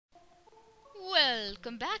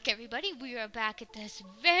Welcome back, everybody. We are back at this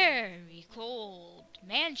very cold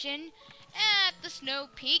mansion at the Snow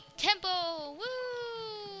Peak Temple.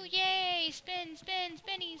 Woo! Yay! Spin, spin,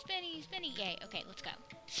 spinny, spinny, spinny. Yay. Okay, let's go.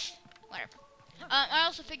 Whatever. I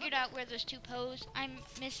also figured out where those two poes I'm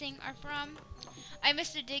missing are from. I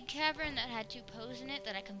missed a dig cavern that had two poes in it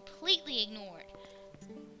that I completely ignored.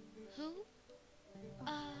 Who?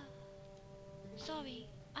 Sorry.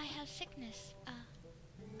 I have sickness.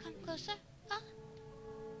 Come closer.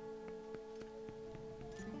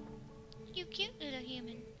 You cute little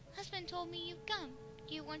human. Husband told me you'd come.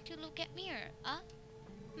 Do you want to look at mirror,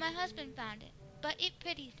 My husband found it, but it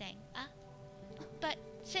pretty thing, But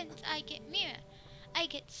since I get mirror, I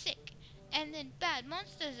get sick, and then bad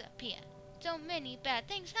monsters appear. So many bad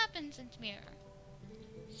things happen since mirror.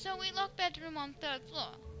 So we lock bedroom on 3rd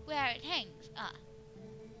floor, where it hangs,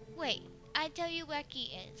 Wait, I tell you where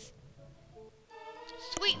key is.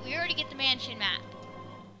 Sweet, we already get the mansion map.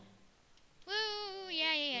 Woo,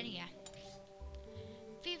 yeah.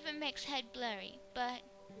 Fever makes head blurry, but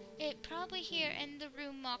it probably here in the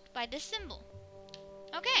room marked by this symbol.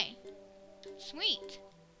 Okay, sweet.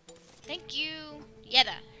 Thank you,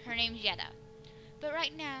 Yetta. Her name's Yetta. But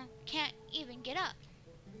right now, can't even get up.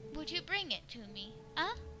 Would you bring it to me,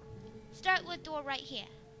 Start with door right here.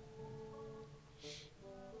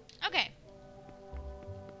 Okay.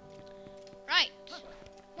 Right.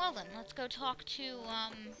 Well then, let's go talk to,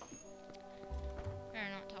 or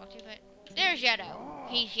not talk to, but there's Yeto.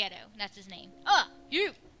 He's Yeto. That's his name.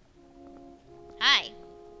 You! Hi.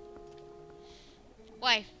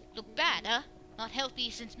 Wife, look bad, Not healthy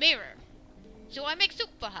since mirror. So I make soup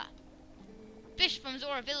for her. Fish from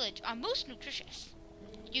Zora Village are most nutritious.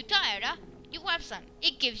 You tired, You have some.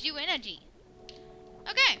 It gives you energy.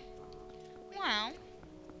 Okay. Well,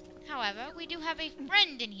 however, we do have a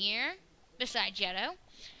friend in here, besides Yeto.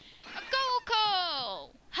 A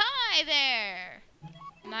Coco! Hi there!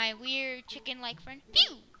 My weird chicken-like friend.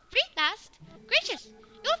 Phew! Free at last! Gracious!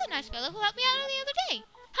 You're the nice fellow who helped me out the other day.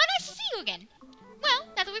 How nice to see you again! Well,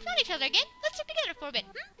 now that we've found each other again, let's stick together for a bit,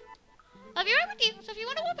 I'll be right with you, so if you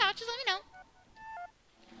want to help out, just let me know.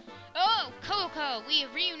 Oh, Coco! We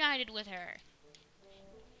have reunited with her.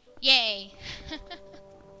 Yay!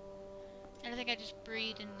 I think I just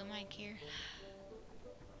breathed into the mic here.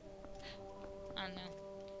 I don't know.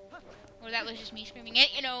 Or that was just me screaming it.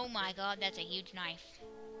 And oh my god, that's a huge knife.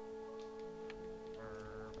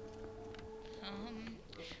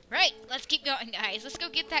 Right, let's keep going, guys. Let's go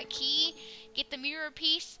get that key, get the mirror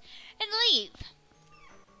piece, and leave.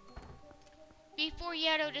 Before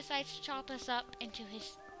Yeto decides to chop us up into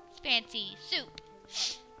his fancy soup.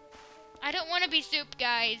 I don't want to be soup,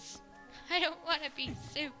 guys. I don't want to be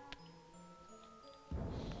soup.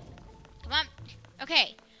 Come on.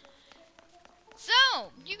 Okay.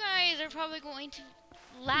 So, you guys are probably going to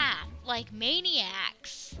laugh like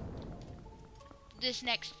maniacs this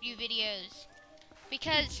next few videos.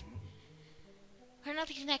 Because, or not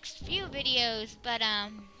these next few videos, but, a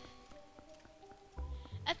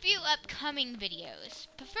few upcoming videos.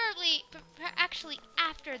 Preferably, actually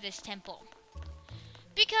after this temple.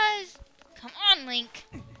 Because, come on, Link.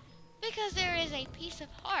 Because there is a piece of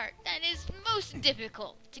heart that is most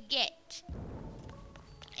difficult to get.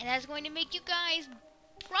 And that's going to make you guys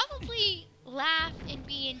probably laugh and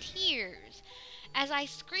be in tears as I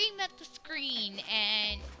scream at the screen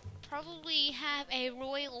and probably have a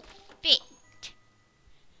royal fit.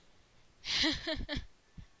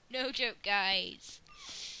 No joke, guys.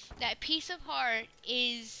 That piece of heart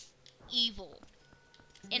is evil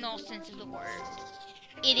in all sense of the word.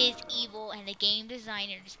 It is evil, and the game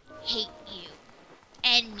designers hate you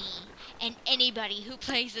and me and anybody who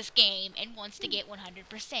plays this game and wants to get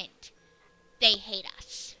 100%. They hate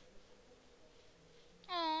us.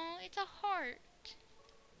 Aw, it's a heart.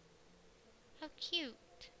 How cute.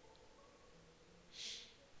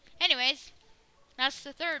 Anyways, that's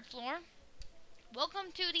the 3rd floor.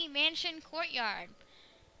 Welcome to the mansion courtyard.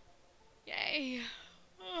 Yay.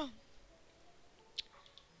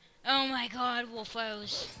 Oh my god,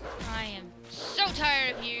 Wolfos. I am so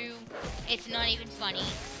tired of you. It's not even funny.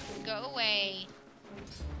 Go away.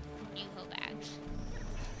 You hoe bags.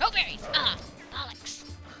 Oh, berries! Bollocks.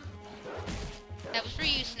 That was for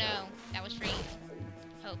you, Snow. That was for you.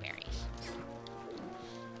 Hoe berries.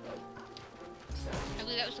 I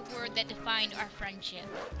believe that was the word that defined our friendship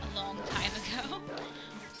a long time ago.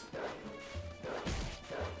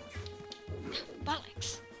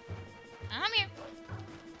 Bollocks. I'm here.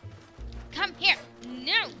 Come here.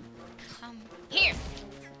 No. Come here.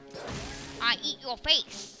 I eat your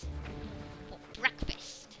face for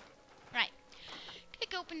breakfast. Right.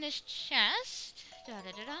 Click open this chest.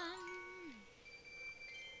 Da-da-da-da.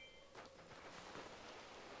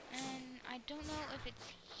 And I don't know if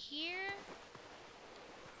it's here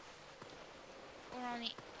or on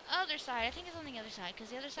the other side. I think it's on the other side,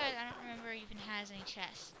 because the other side I don't remember even has any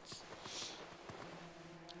chests.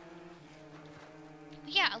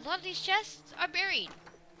 But yeah, a lot of these chests are buried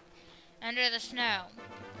under the snow.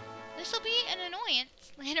 This will be an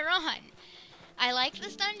annoyance later on. I like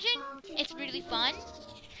this dungeon. It's really fun.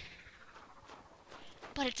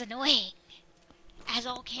 But it's annoying, as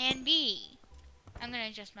all can be. I'm gonna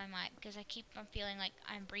adjust my mic because I'm feeling like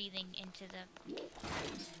I'm breathing into the...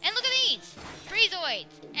 And look at these! Freezoids!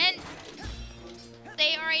 And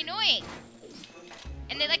they are annoying.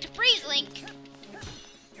 And they like to freeze Link.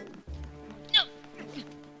 No!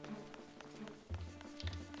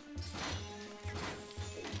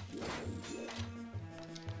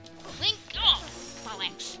 Link! Oh!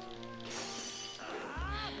 Bollocks.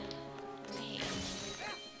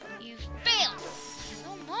 You failed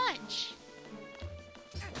so much.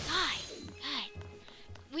 God.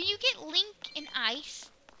 When you get Link and Ice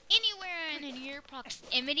anywhere in near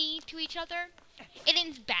proximity to each other, it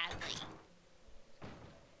ends badly.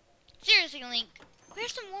 Seriously, Link, wear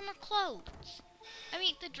some warmer clothes. I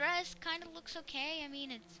mean, the dress kind of looks okay. I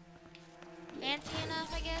mean, it's fancy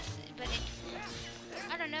enough, I guess, but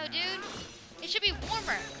I don't know, dude. It should be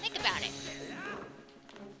warmer. Think about it.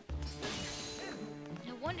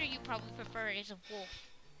 No wonder you probably prefer it as a wolf.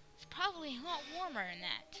 It's probably a lot warmer than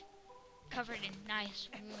that. Covered in nice,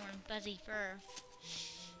 warm, fuzzy fur.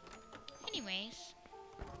 Anyways.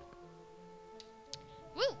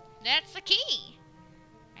 Woo! That's the key!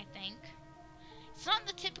 I think. It's not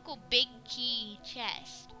the typical big key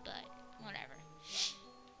chest, but whatever.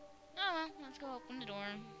 Oh well, let's go open the door.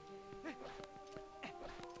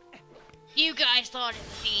 You guys thought it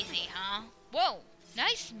was easy, huh? Whoa!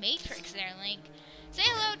 Nice matrix there, Link. Say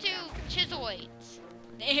hello to Chizoids.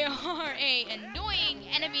 They are an annoying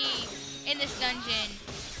enemy in this dungeon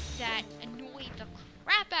that annoy the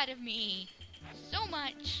crap out of me so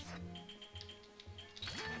much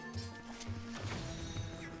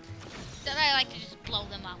that I like to just blow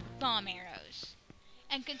them up with bomb arrows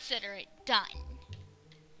and consider it done.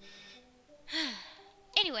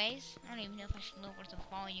 Anyways, I don't even know if I should lower the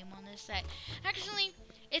volume on this set. Actually,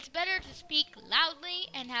 it's better to speak loudly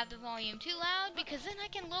and have the volume too loud, because then I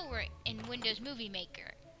can lower it in Windows Movie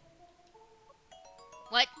Maker.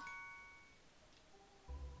 What?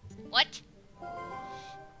 What?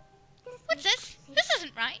 What's this? This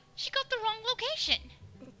isn't right. She got the wrong location.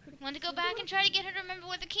 Want to go back and try to get her to remember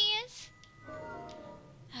what the key is?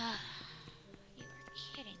 You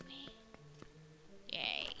are kidding me.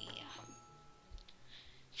 Yay.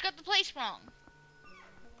 She got the place wrong.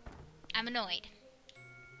 I'm annoyed.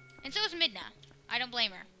 And so is Midna. I don't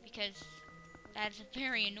blame her, because that's a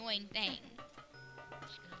very annoying thing.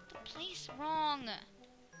 She got the place wrong.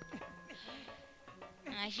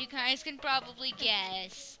 As you guys can probably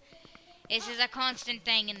guess, this is a constant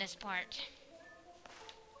thing in this part.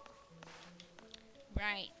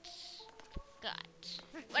 Right. Got.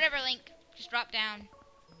 Whatever, Link. Just drop down.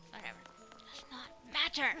 Whatever. Does not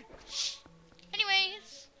matter.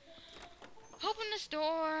 Anyways, open this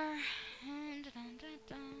door.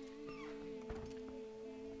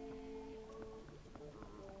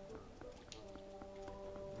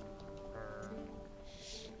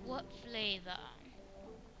 What flavor?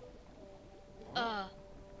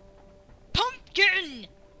 Pumpkin!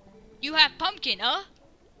 You have pumpkin, huh?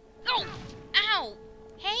 No! Ow!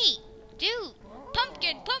 Hey! Dude!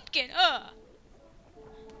 Pumpkin!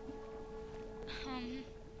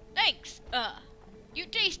 Thanks, you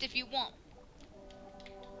taste if you want.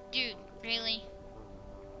 Dude, really?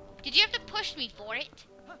 Did you have to push me for it?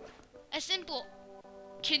 A simple,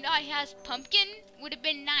 can I has pumpkin would have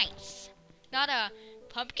been nice. Not a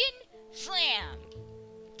pumpkin slam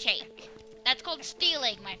take. That's called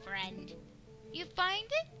stealing, my friend. You find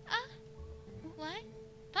it? What?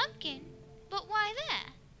 Pumpkin? But why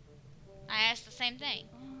there? I asked the same thing.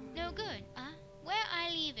 No good, where I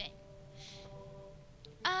leave it?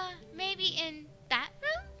 Maybe in that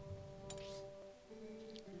room?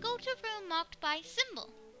 Go to room marked by symbol.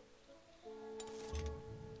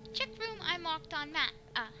 Check room I marked on map.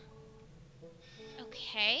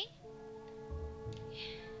 Okay.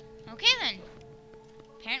 Okay then.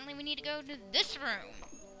 Apparently we need to go to this room.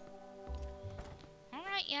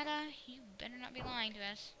 Alright, Yetta, you better not be lying to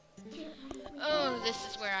us. Oh, this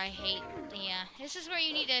is where I hate the, this is where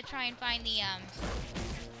you need to try and find the,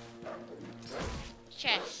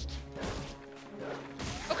 chest.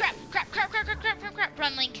 Oh crap!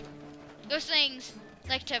 Run, Link. Those things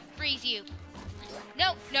like to freeze you.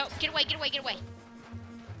 No, get away.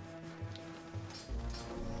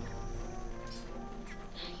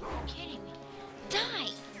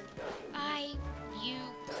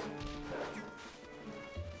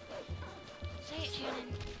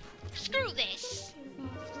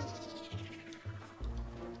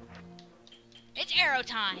 arrow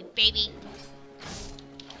time, baby.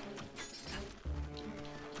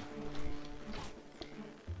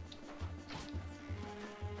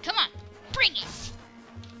 Come on, bring it.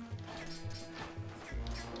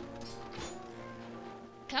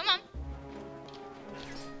 Come on.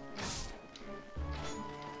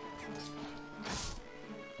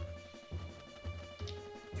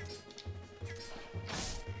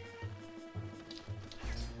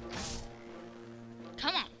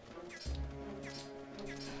 Come on.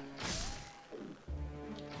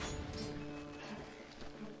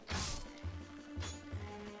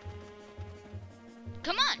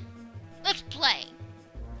 Come on. Let's play.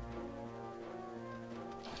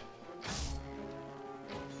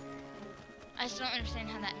 I still don't understand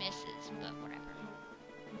how that misses, but whatever.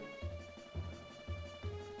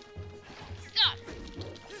 God!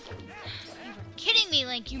 You were kidding me,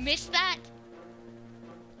 Link. You missed that?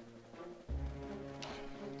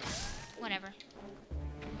 Whatever.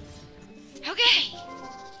 Okay!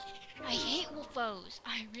 I hate wolfos.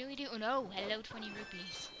 I really do. Oh no, hello 20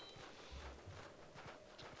 rupees.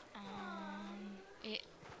 I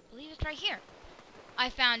believe it's right here. I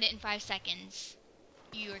found it in 5 seconds.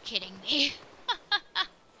 You are kidding me.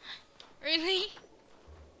 Really?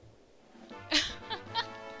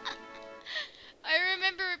 I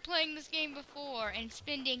remember playing this game before and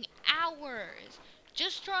spending hours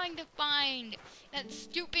just trying to find that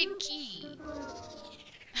stupid key.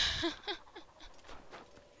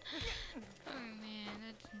 Oh man,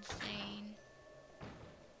 that's insane.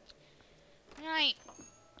 Right.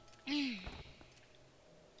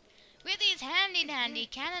 With these handy dandy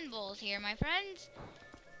cannonballs here, my friends.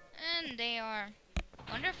 And they are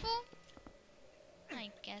wonderful. I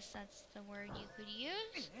guess that's the word you could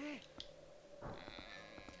use.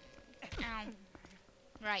 Ow.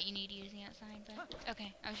 Right, you need to use the outside, but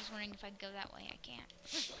okay. I was just wondering if I could go that way. I can't.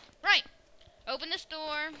 Right. Open this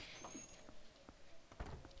door.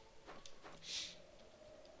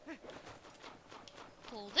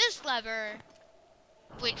 Pull this lever,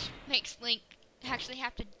 which makes Link actually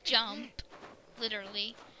have to jump,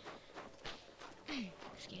 literally.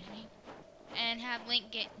 Excuse me. And have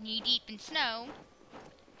Link get knee-deep in snow.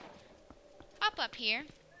 Hop up here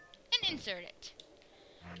and insert it.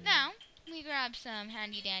 Now, we grab some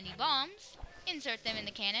handy-dandy bombs, insert them in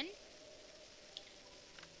the cannon,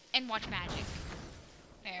 and watch magic.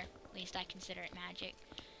 Or, at least I consider it magic.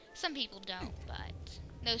 Some people don't, but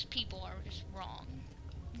those people are just wrong.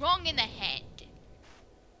 Wrong in the head.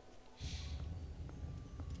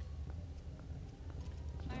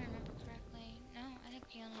 If I remember correctly. No, I think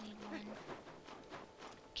we only need one.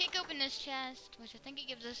 Kick open this chest, which I think it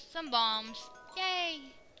gives us some bombs. Yay!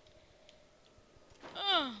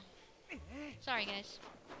 Ugh. Sorry, guys.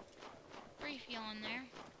 Brief yawn there.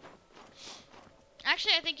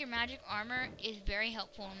 Actually, I think your magic armor is very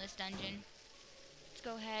helpful in this dungeon. Let's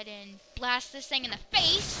go ahead and blast this thing in the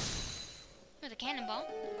face with a cannonball.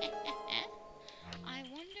 I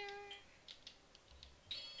wonder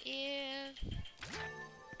if...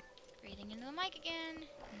 Breathing into the mic again.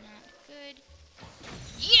 Not good.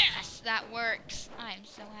 Yes! That works! I am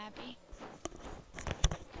so happy.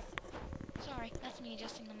 Sorry, that's me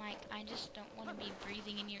adjusting the mic. I just don't want to be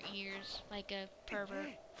breathing in your ears like a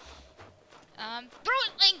pervert. Throw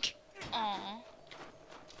it, Link! Aww.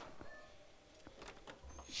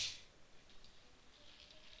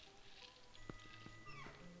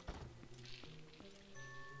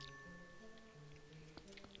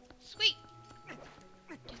 Sweet!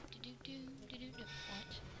 What?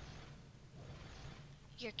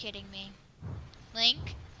 You're kidding me.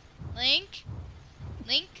 Link? Link?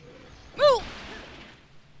 Link? Move!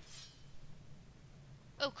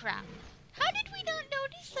 Oh crap. How did we not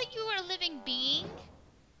notice that you were a living being?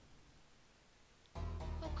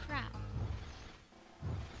 Oh crap.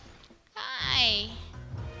 Hi,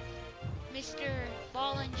 Mr.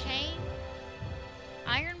 Ball and Chain?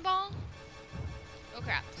 Iron Ball? Oh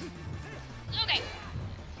crap. Okay.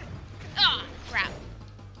 Ah, crap.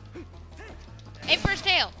 Emperor's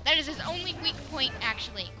Tail. That is his only weak point,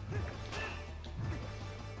 actually.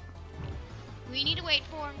 What we need to wait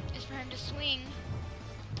for is for him to swing.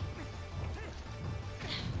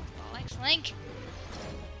 Alex Link.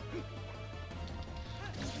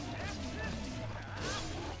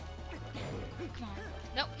 Come on.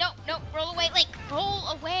 No, no, no. Roll away, Link. Roll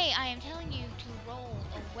away. I am telling you to roll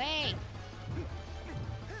away.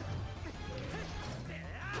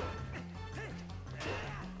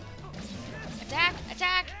 Attack!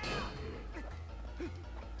 Attack!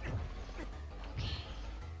 Okay.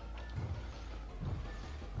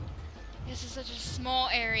 This is such a small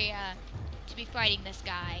area to be fighting this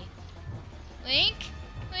guy. Link?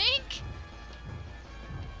 Link?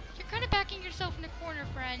 kind of backing yourself in the corner,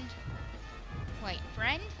 friend. Wait,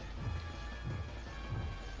 friend?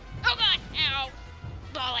 Oh god! Ow!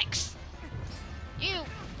 Bollocks! You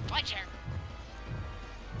butcher!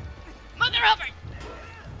 Mother Hubbard!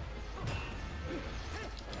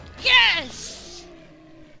 Yes!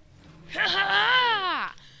 Ha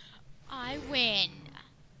ha! I win.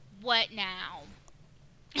 What now?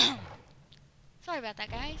 Sorry about that,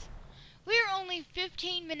 guys. We're only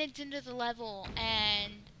 15 minutes into the level,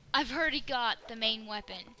 and I've already got the main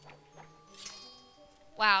weapon.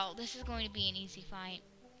 Wow, this is going to be an easy fight.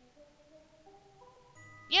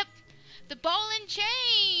 Yep, the ball and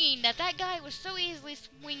chain! That guy was so easily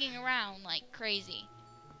swinging around like crazy.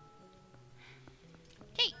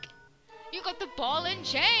 Take! You got the ball and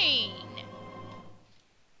chain!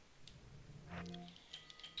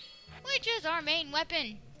 Which is our main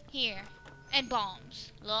weapon here. And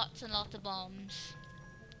bombs. Lots and lots of bombs.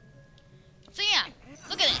 So yeah,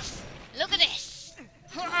 look at this. Look at this.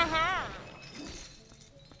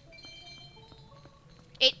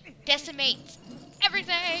 It decimates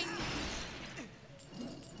everything.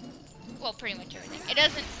 Well, pretty much everything. It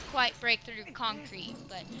doesn't quite break through concrete,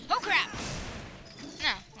 but... Oh crap!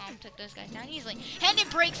 No, well, took those guys down easily. And it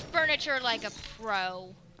breaks furniture like a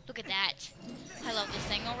pro. Look at that. I love this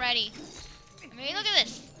thing already. I mean, look at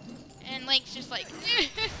this. And Link's just like,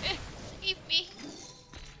 save me.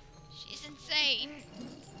 She's insane.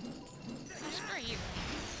 Oh, screw you.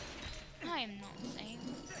 I am not insane.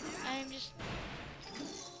 I am just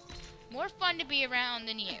more fun to be around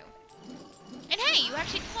than you. And hey, you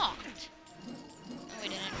actually talked. Oh, we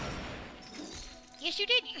didn't. Yes, you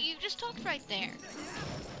did. You just talked right there.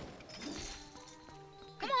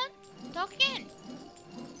 Come on, talk again.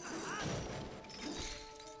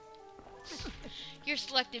 You're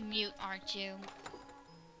selected mute, aren't you?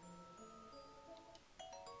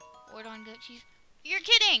 Word on goat cheese. You're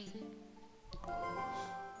kidding!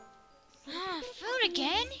 Ah, food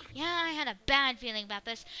again? Yeah, I had a bad feeling about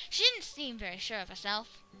this. She didn't seem very sure of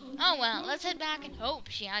herself. Oh well, let's head back and hope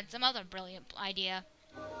she had some other brilliant idea.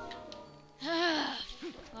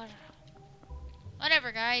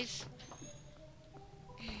 Whatever, guys.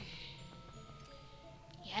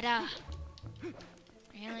 Yada.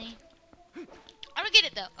 Really? I don't get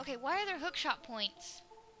it though. Okay, why are there hook shot points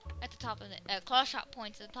at the top of the claw shot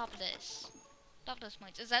points at the top of this? Top of those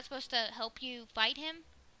points. Is that supposed to help you fight him?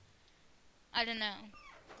 I don't know.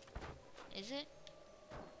 Is it?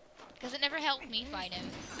 Because it never helped me fight him.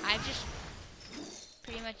 I've just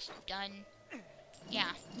pretty much done.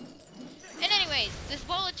 Yeah. And anyways, this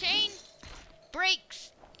ball of chain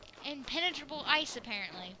breaks impenetrable ice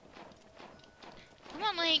apparently. Come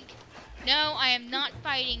on, Link. No, I am not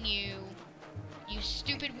fighting you. You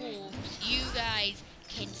stupid wolves. You guys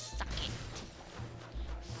can suck it.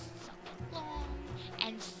 Suck it long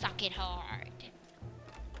and suck it hard.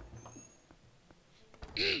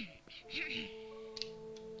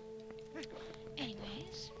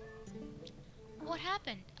 Anyways. What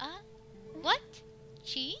happened? What?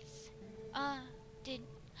 Cheese? Did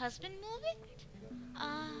husband move it?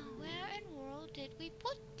 Where in world did we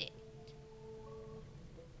put it?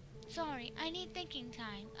 Sorry, I need thinking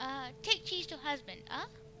time. Take cheese to husband,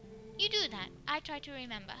 You do that. I try to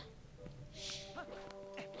remember.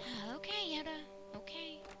 Okay, Yada.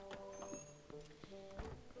 Okay.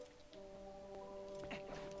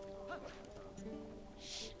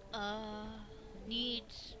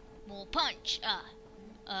 Needs more punch.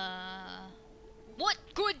 What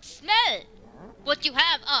good smell? What you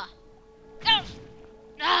have,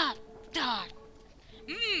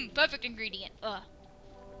 perfect ingredient,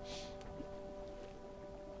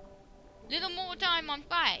 Little more time on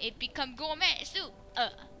fire, it become gourmet soup.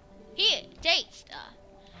 Here, taste.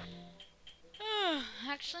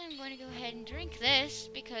 Actually, I'm going to go ahead and drink this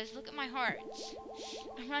because look at my hearts.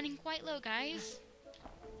 I'm running quite low, guys.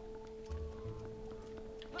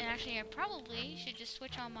 And actually, I probably should just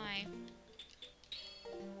switch on my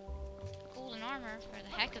golden armor for the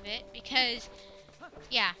heck of it because,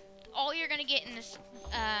 yeah, all you're gonna get in this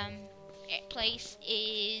place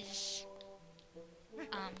is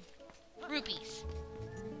rupees.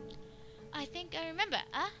 I think I remember,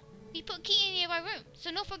 we put key in nearby room,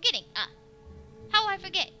 so no forgetting, How I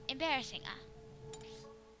forget? Embarrassing,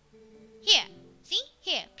 Here, see?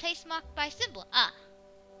 Here, place marked by symbol,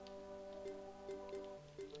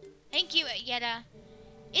 Thank you, Yeda.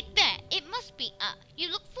 It there, it must be, You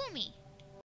look for me.